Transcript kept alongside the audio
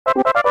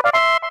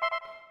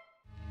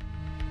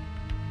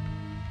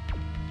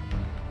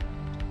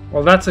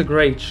Well, that's a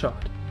great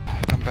shot.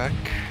 I'm back.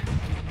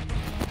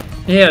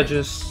 Yeah,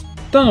 just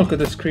don't look at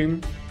the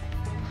screen.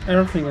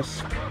 Everything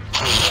is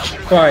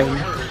fine.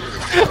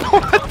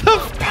 What the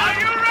f-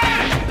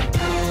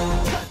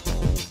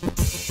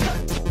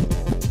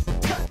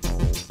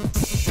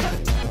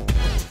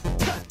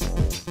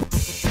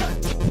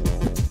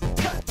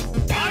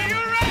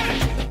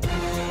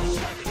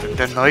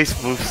 The noise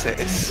moveset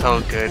is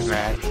so good,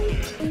 man.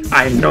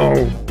 I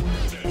know.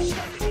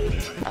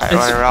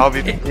 I'll be,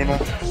 you know,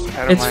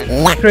 I don't mind.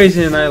 It's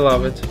crazy and I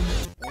love it.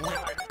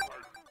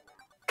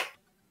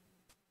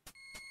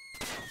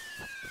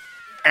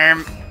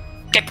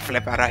 Get the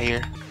flip out of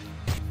here.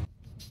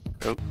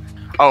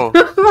 Oh,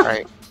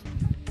 right.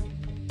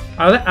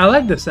 I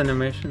like this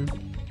animation.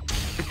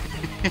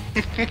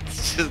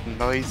 It's just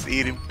noise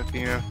eating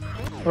Pepino.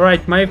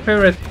 Alright, my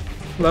favorite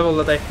level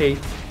that I hate.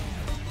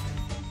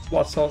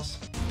 Blood sauce.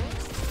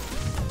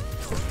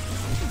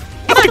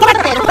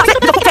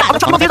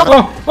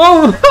 Oh!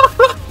 Oh!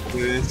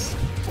 This.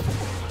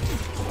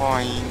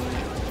 Boing.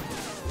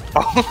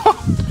 Oh.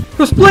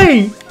 Who's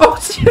playing? Oh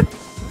shit!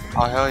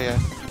 Oh hell yeah.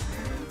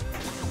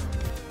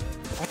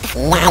 What the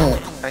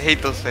f? I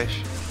hate those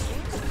fish.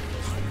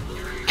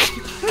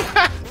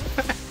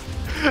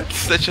 It's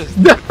such a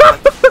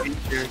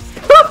feature.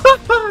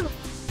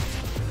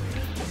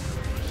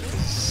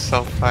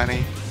 So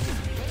funny.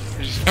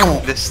 It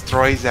just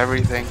destroys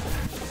everything.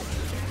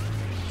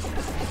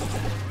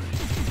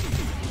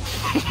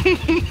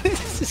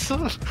 This is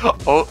so...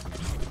 Oh.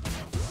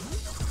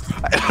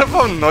 I love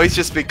how Noise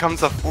just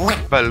becomes a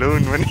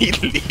balloon when he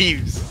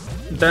leaves.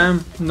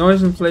 Damn,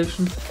 noise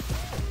inflation.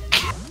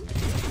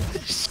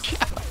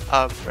 Shut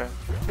up, bro.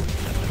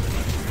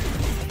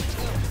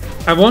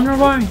 I wonder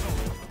why.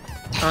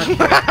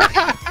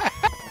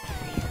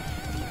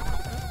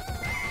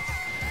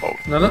 Oh.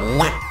 No.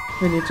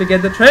 We need to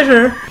get the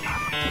treasure.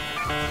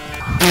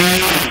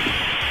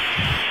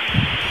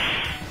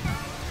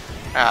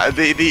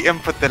 The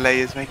input delay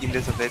is making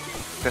this a bit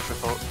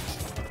difficult.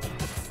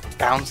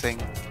 Bouncing.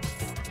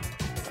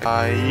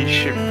 You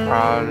should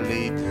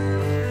probably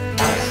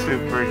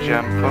super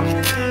jump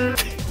up.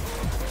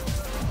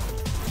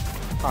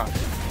 Huh.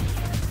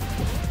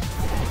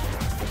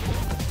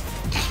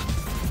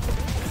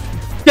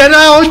 Get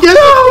out! Get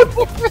out!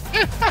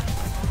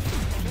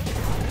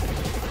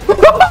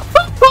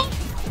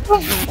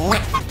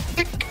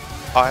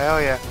 Oh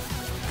hell yeah.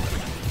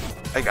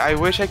 Like I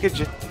wish I could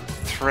just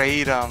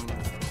trade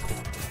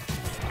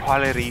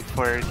quality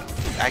for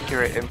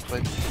accurate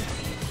input.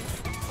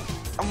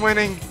 I'm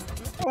winning!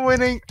 I'm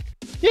winning!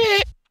 Yeah!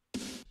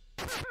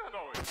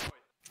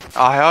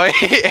 Oh hell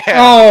yeah!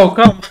 Oh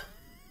come!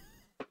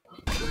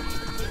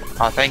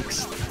 Oh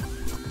thanks.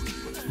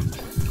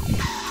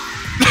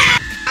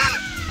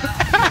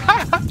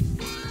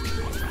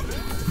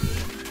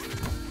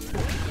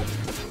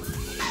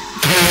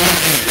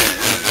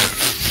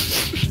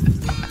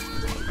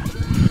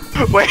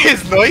 Wait,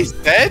 is Noise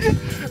dead?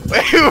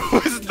 Wait,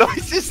 was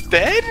Noise just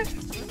dead?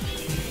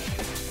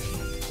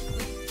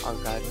 Oh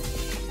god.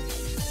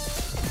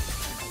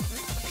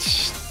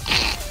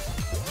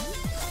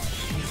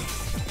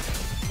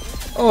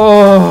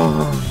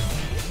 Oh!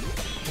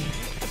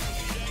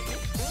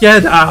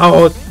 Get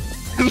out!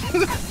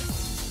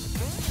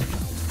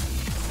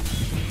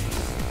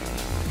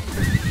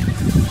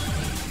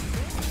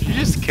 Did you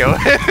just kill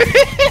him?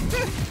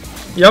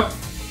 Yep.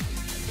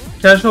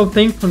 Casual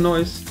thing for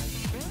Noise.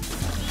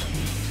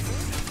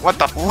 What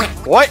the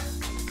f- What?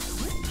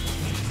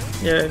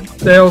 Yeah,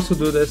 they also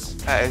do this.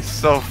 That is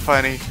so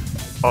funny.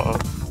 Uh-oh.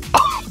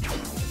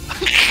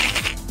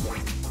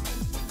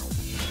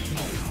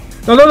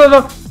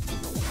 No!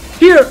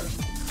 Here!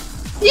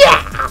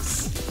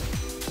 Yes!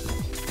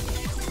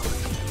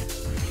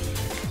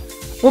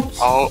 Oops.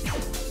 Oh.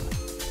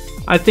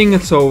 I think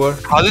it's over.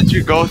 How did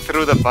you go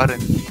through the button?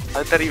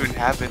 How did that even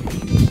happen?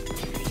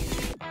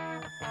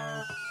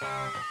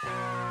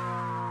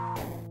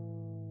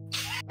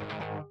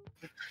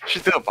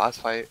 Should do a boss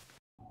fight.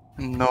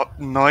 No,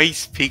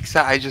 Noise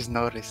Pizza, I just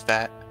noticed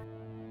that.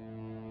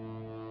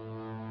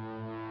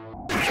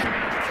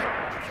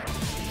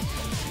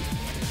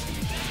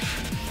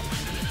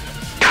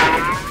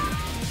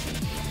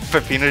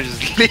 Pepino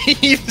just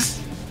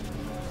leaves.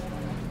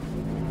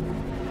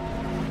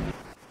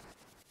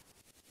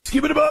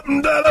 Skip it up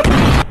and down up.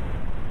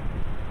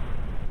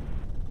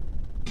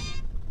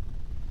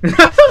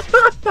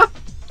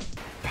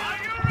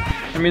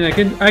 I mean, I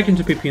can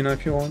do Pipino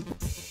if you want.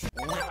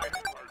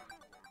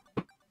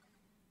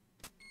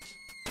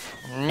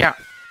 Yeah.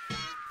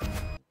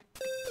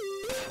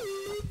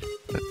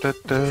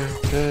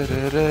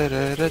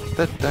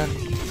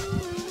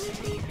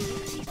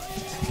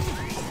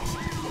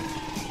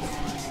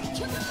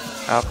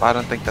 Oh, I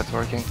don't think that's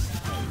working.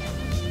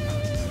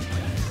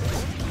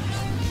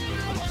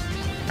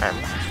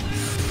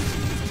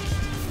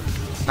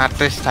 Not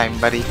this time,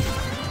 buddy.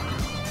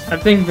 I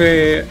think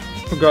we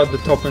forgot the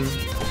top end.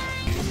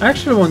 I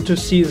actually want to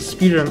see the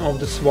speedrun of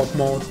the swap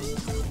mode.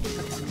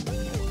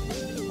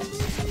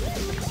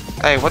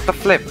 Hey, what the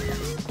flip?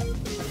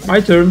 My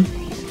turn.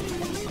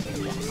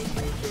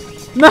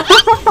 No!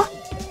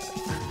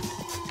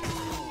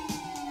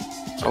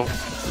 Oh,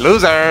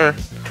 loser!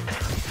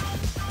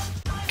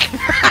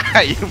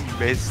 You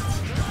missed.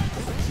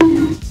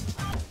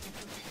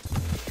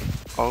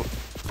 Oh,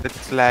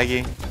 it's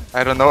lagging.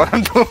 I don't know what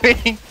I'm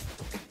doing.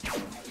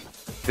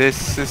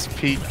 This is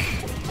peak.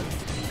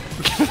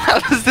 How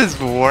does this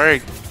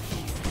work?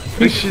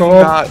 This should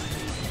not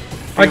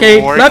be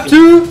okay, working. lap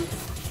 2!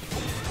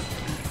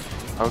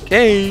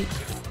 Okay.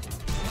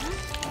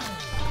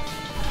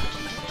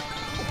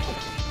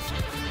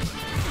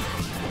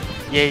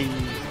 Yay.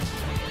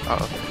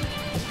 Uh-oh.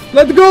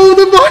 Let go of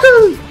the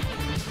button!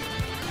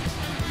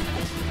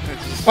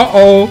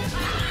 Uh-oh.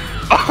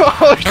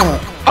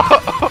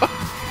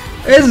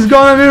 This is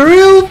gonna be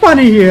real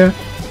funny here.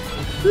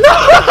 No!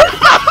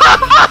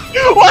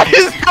 What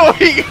is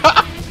going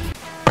on?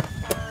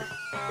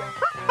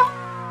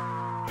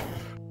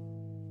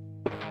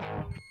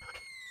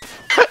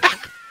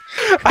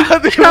 How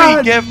do we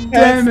get past?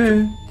 Damn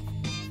it.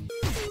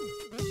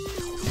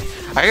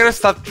 I gotta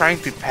stop trying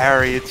to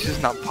parry, it's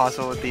just not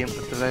possible with the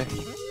input delay.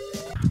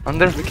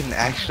 Wonder if we can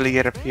actually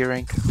get a P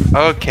rank.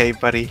 Okay,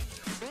 buddy.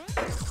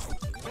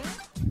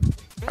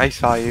 I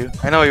saw you.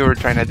 I know what you were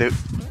trying to do.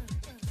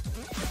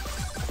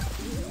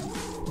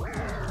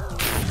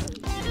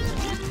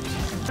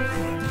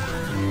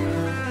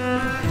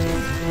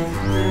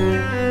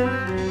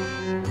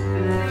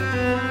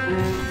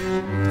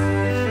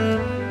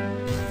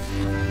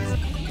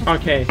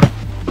 Okay.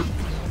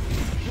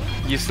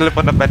 You slip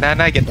on a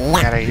banana, get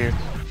out of here.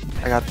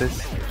 I got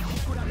this.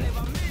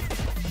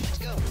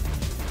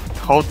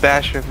 Hold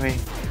dash with me,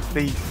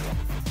 please.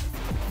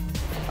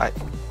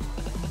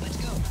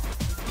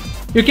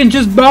 You can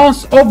just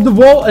bounce off the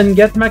wall and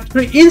get Max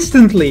 3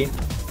 instantly.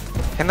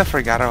 Kinda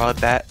forgot about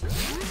that.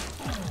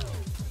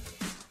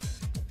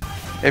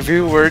 If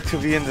we were to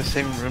be in the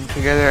same room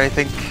together, I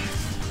think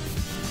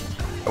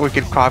we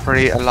could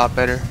cooperate a lot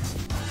better.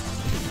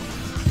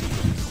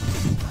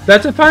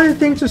 That's a funny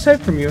thing to say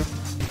from you.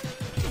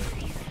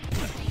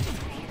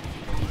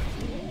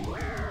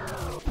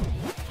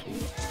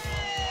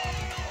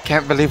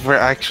 Can't believe we're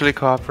actually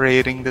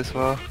cooperating this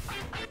well.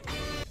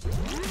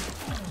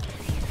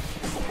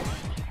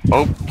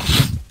 Oh.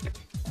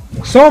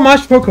 So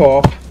much for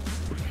co-op.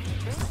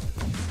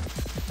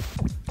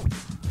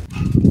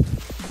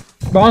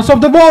 Bounce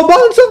off the ball!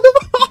 Bounce off the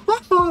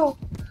ball!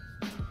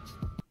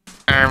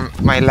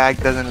 My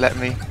lag doesn't let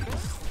me.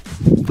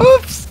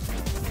 Oops!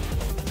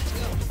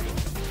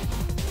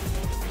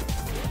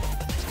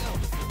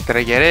 Did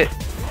I get it?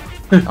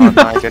 Oh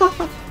no, I did.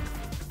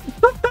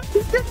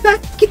 Did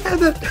not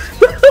get it!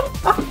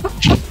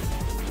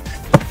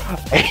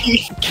 I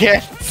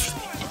can't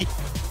see.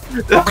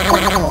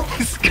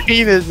 The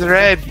screen is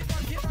red.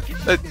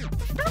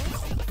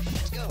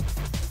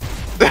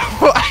 The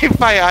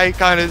Wi-Fi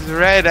icon is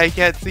red. I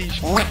can't see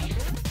shit.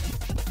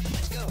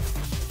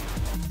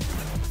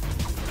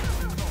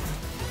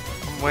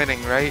 I'm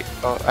winning, right?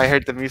 Oh, I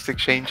heard the music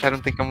change. I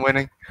don't think I'm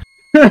winning.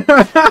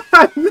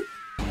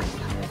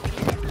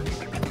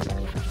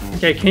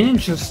 Okay, can you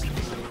just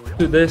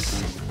do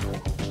this?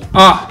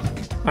 Ah!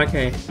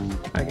 Okay.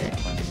 Okay.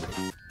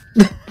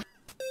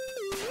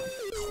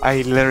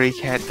 I literally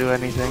can't do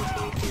anything.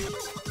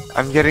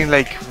 I'm getting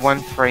like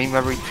 1 frame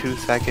every 2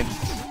 seconds.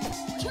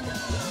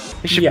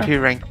 You should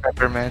P-rank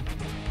Pepper, man.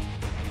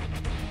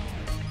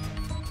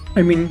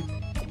 I mean,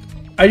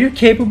 are you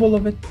capable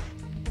of it?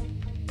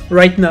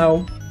 Right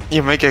now?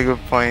 You make a good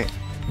point.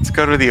 Let's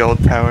go to the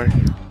old tower.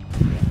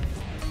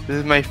 This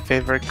is my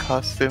favorite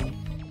costume.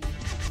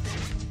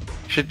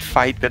 Should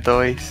fight the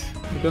toys.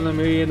 You're gonna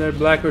be either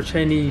black or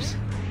Chinese.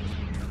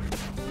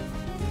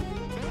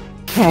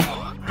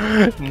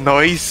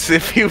 Noise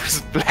if he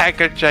was black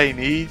or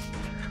Chinese.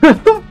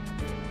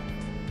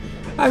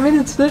 I mean,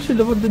 it's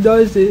literally what the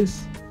noise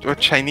is. Would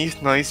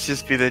Chinese noise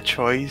just be the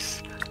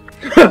choice?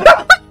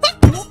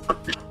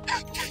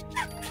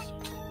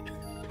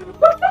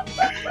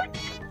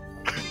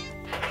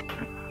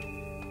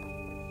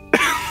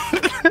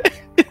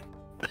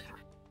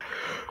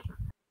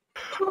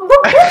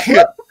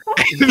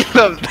 I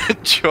love that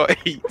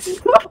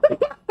choice.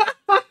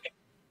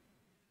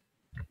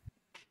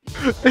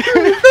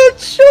 The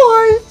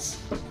choice!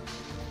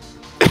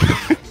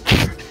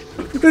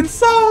 That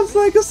sounds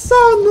like a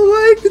sound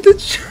like the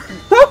choice!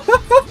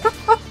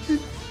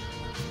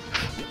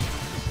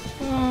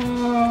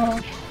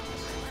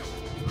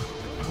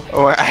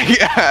 Oh,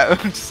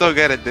 I'm so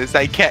good at this,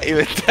 I can't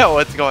even tell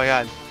what's going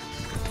on.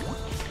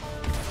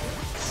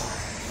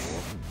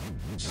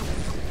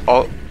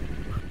 Oh.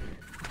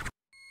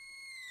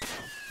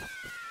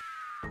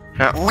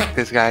 No,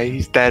 this guy,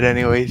 he's dead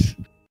anyways.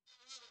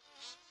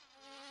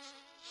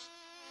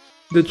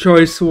 The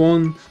choice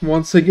won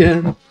once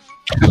again.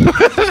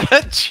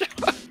 The choice.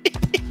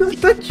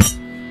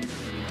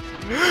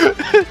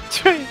 The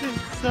choice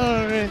is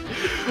so red.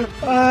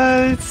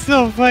 It's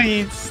so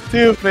fucking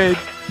stupid.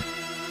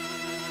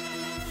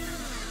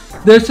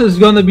 This is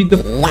gonna be the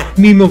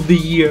meme of the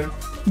year.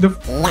 The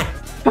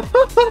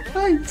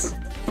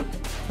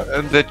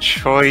And the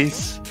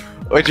choice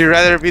Would you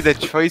rather be the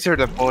Choise or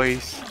the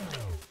boys?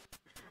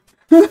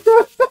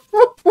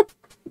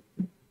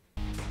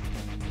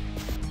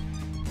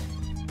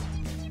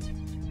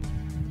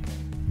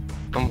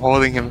 I'm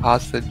holding him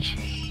hostage.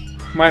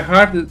 My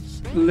heart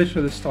is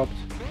literally stopped.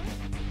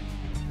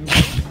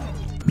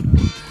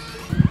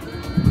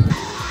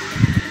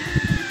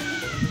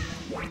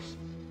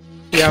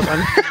 Yeah,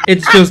 man.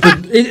 It's just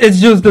the it's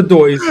just the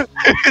toys.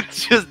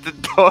 It's just the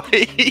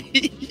toys.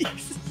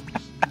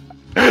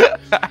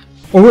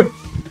 Oh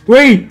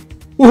wait,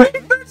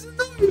 there's the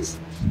toys.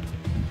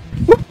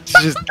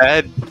 He's just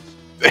dead.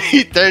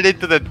 He turned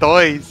into the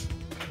toys.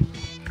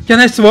 Can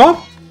I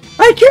swap?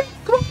 I can.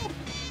 Come on.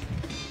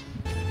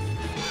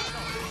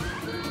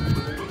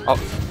 Oh,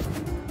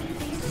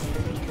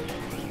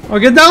 Oh,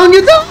 get down,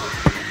 get down.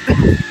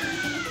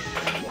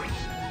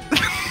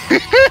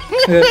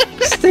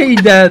 Stay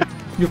dead.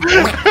 You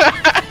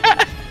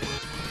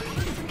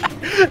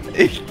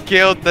he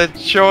killed the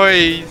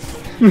Choise.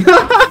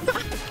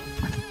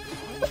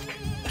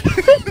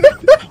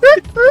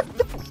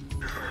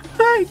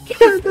 I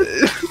killed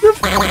the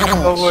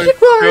Oh my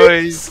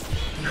Choise.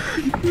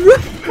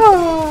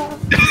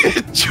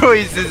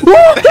 Choise is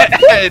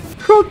dead.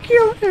 Who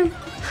killed him?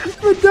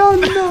 We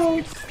don't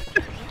know.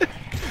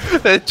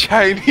 The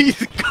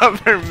Chinese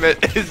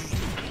government is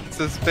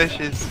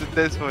suspicious with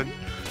this one.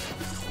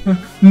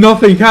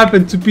 Nothing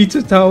happened to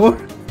Pizza Tower.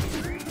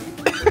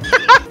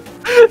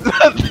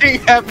 Nothing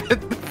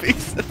happened to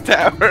Pizza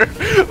Tower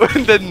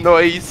when the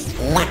noise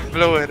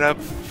blew it up.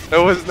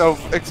 There was no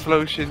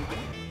explosion.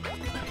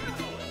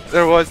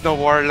 There was no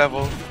war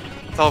level.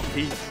 It's all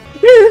peace.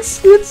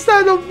 Yes,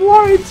 instead of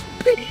war, it's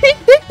peace.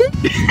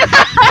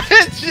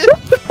 It's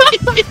just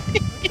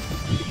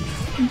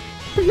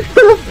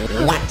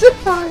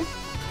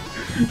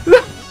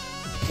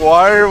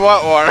war,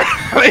 what war?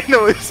 I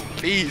know it's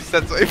peace.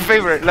 That's my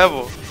favorite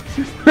level.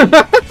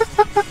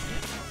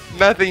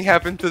 Nothing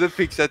happened to the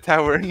Pizza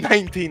Tower in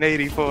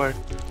 1984.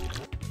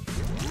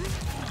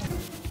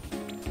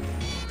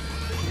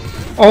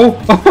 Oh.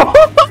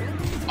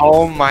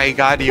 Oh my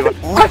god, you.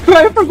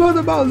 I forgot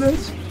about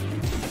this.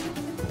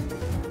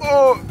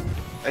 Oh!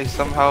 I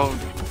somehow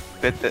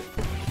bit it.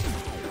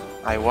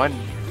 I won.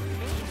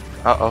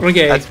 Uh-oh.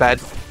 Okay. That's bad.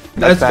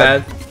 That's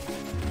bad.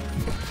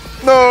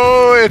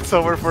 No, it's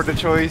over for the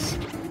Choise.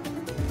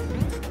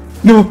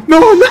 No.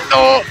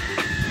 No!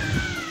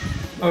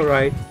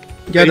 Alright.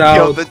 Get They out.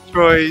 killed the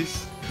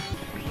Choise.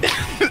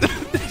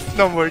 There's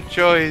no more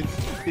Choise.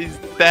 He's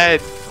dead.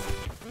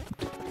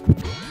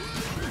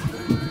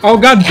 Oh,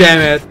 god damn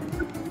it.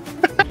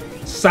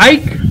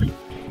 Psych.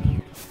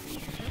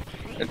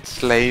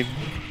 It's lame.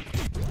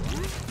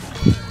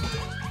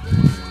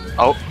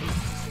 Oh.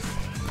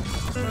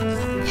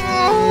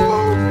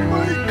 Oh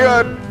my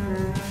god.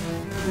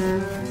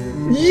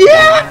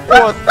 Yeah.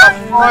 What the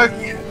fuck?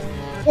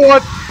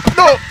 What?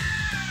 No!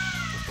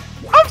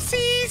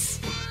 Oopsies!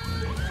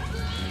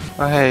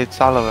 Oh hey, it's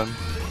all of them.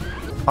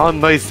 All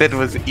Noise did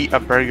was eat a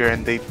burger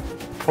and they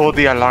pulled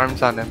the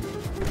alarms on him.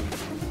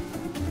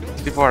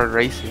 These people are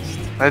racist.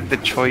 What did the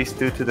Choise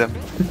do to them?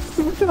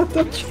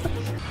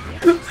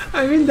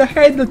 I mean, they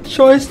had the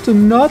choice to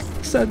not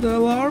set the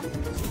alarm.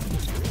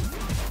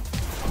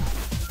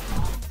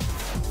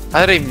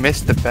 How did I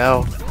miss the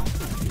bell?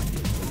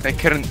 I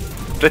couldn't.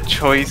 The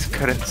Choise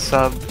couldn't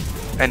sub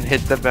and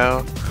hit the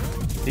bell.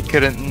 He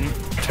couldn't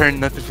turn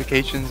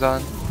notifications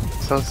on.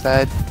 So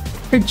sad.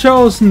 He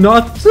chose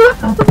not to.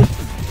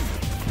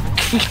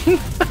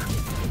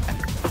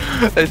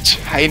 The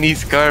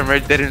Chinese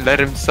government didn't let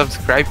him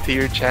subscribe to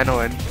your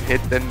channel and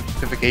hit the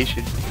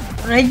notification.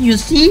 Right, you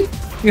see?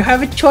 You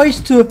have a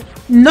choice to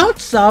not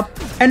sub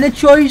and a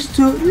choice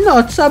to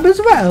not sub as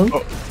well.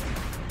 Oh.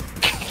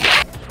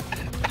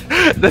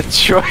 The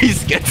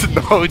Choise gets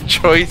no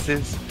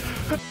choices.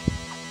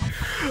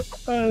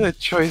 The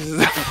Choise is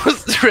the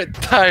most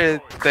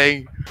retired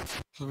thing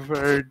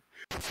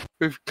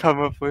we've come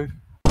up with.